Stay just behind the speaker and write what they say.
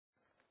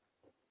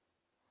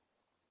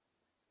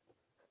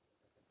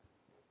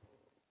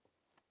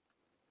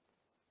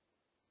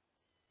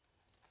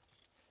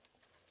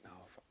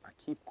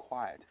keep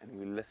quiet and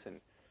we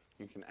listen,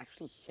 you can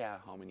actually hear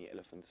how many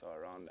elephants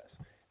are around us.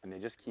 And they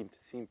just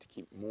seem to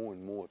keep more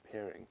and more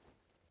appearing.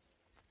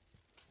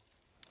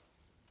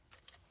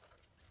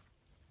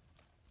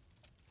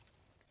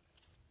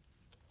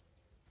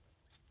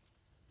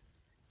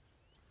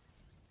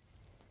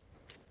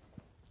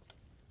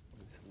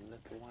 And some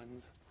little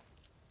ones.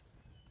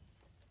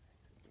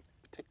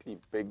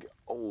 Particularly big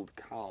old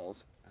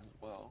cows as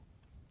well.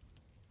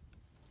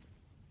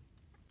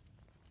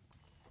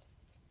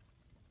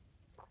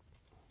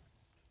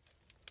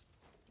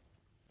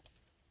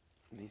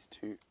 And these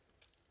two,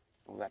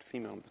 well, that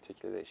female in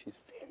particular there, she's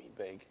very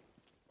big.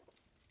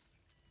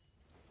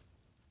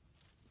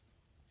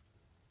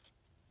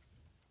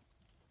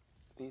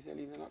 These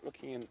Ellies are not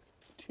looking in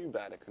too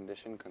bad a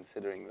condition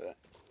considering the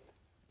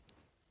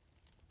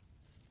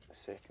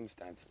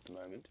circumstance at the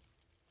moment.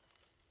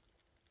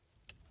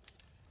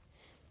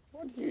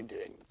 What are you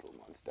doing, little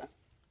monster?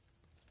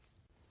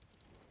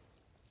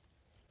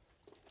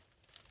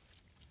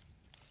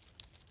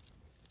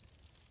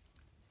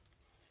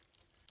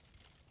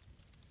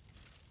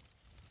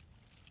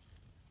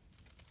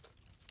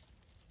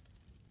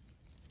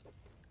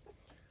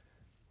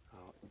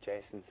 Oh,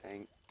 Jason's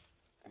saying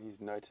he's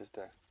noticed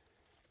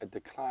a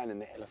decline in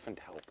the elephant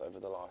health over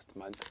the last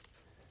month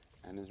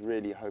and is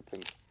really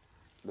hoping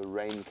the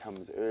rain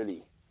comes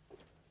early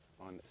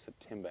on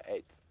September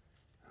 8th.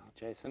 Now,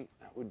 Jason,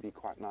 that would be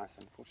quite nice.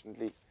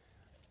 Unfortunately,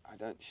 I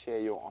don't share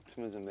your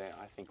optimism there.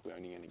 I think we're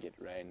only going to get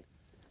rain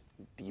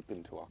deep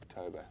into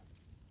October.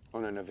 Oh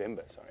no,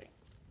 November, sorry.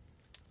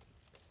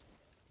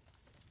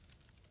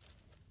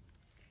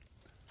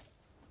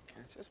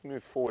 Let's just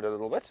move forward a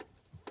little bit.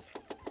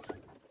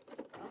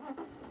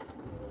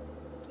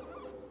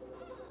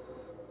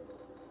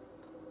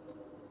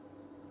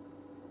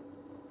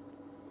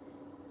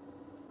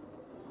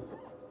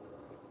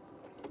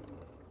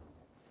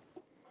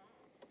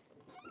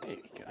 There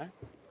we go.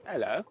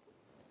 Hello.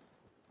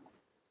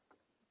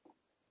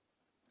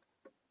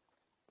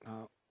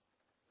 Now,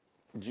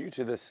 due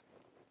to this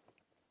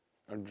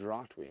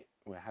drought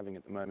we're having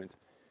at the moment,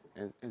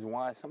 is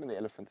why some of the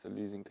elephants are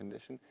losing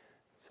condition.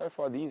 So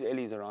far, these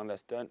Ellies around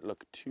us don't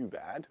look too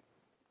bad.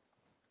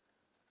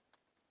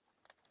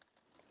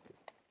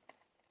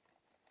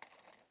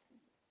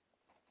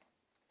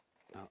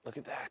 Now, look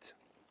at that.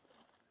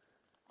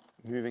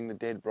 Moving the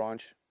dead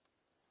branch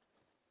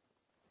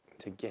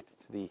to get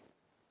to the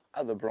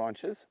other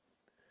branches.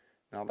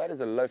 Now, that is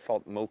a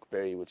low-felt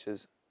milkberry, which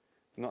is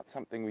not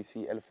something we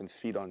see elephants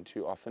feed on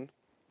too often.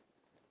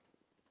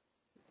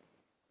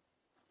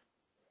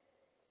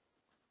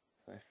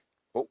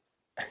 Oh,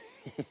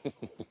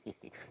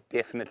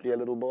 definitely a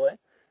little boy.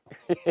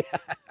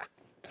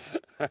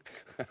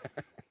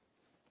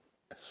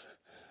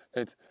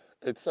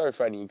 It's so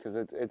funny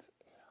because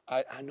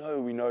I know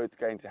we know it's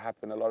going to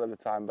happen a lot of the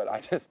time, but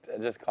I just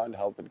can't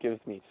help it. It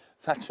gives me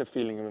such a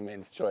feeling of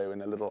immense joy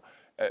when a little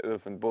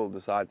elephant bull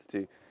decides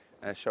to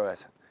show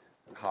us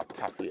how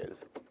tough he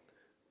is.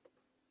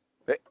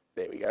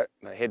 There we go.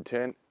 Now head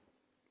turn,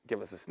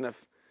 give us a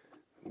sniff,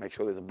 make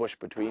sure there's a bush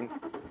between.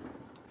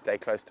 Stay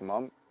close to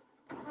mom.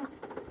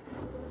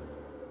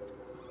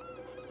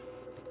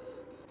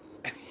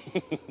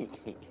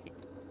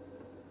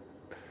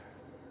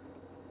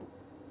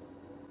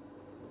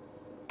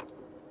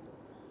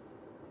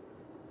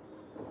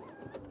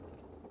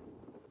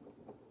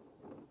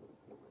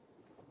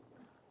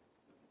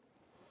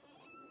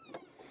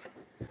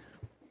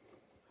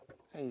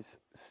 He's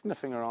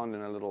sniffing around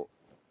in a little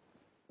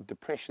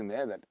depression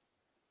there that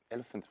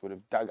elephants would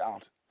have dug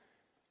out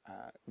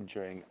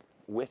during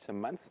wetter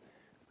months,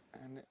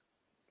 and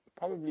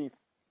probably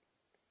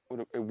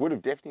would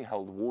have definitely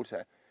held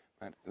water.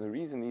 But the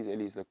reason these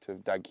Ellies look to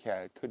have dug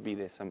here, it could be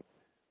there's some.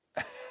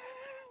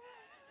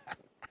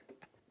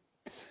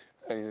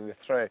 He's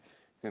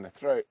going to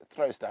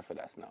throw stuff at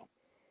us now.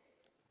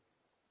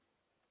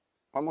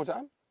 One more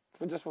time,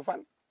 just for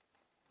fun.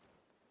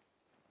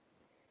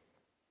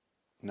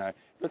 No, it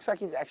looks like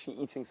he's actually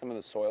eating some of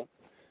the soil,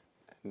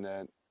 and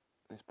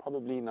there's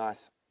probably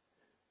nice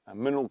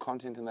mineral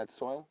content in that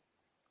soil.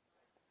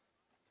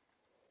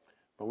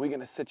 But we're going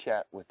to sit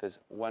here with this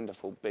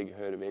wonderful big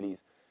herd of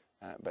Ellies,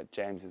 but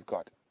James has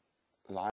got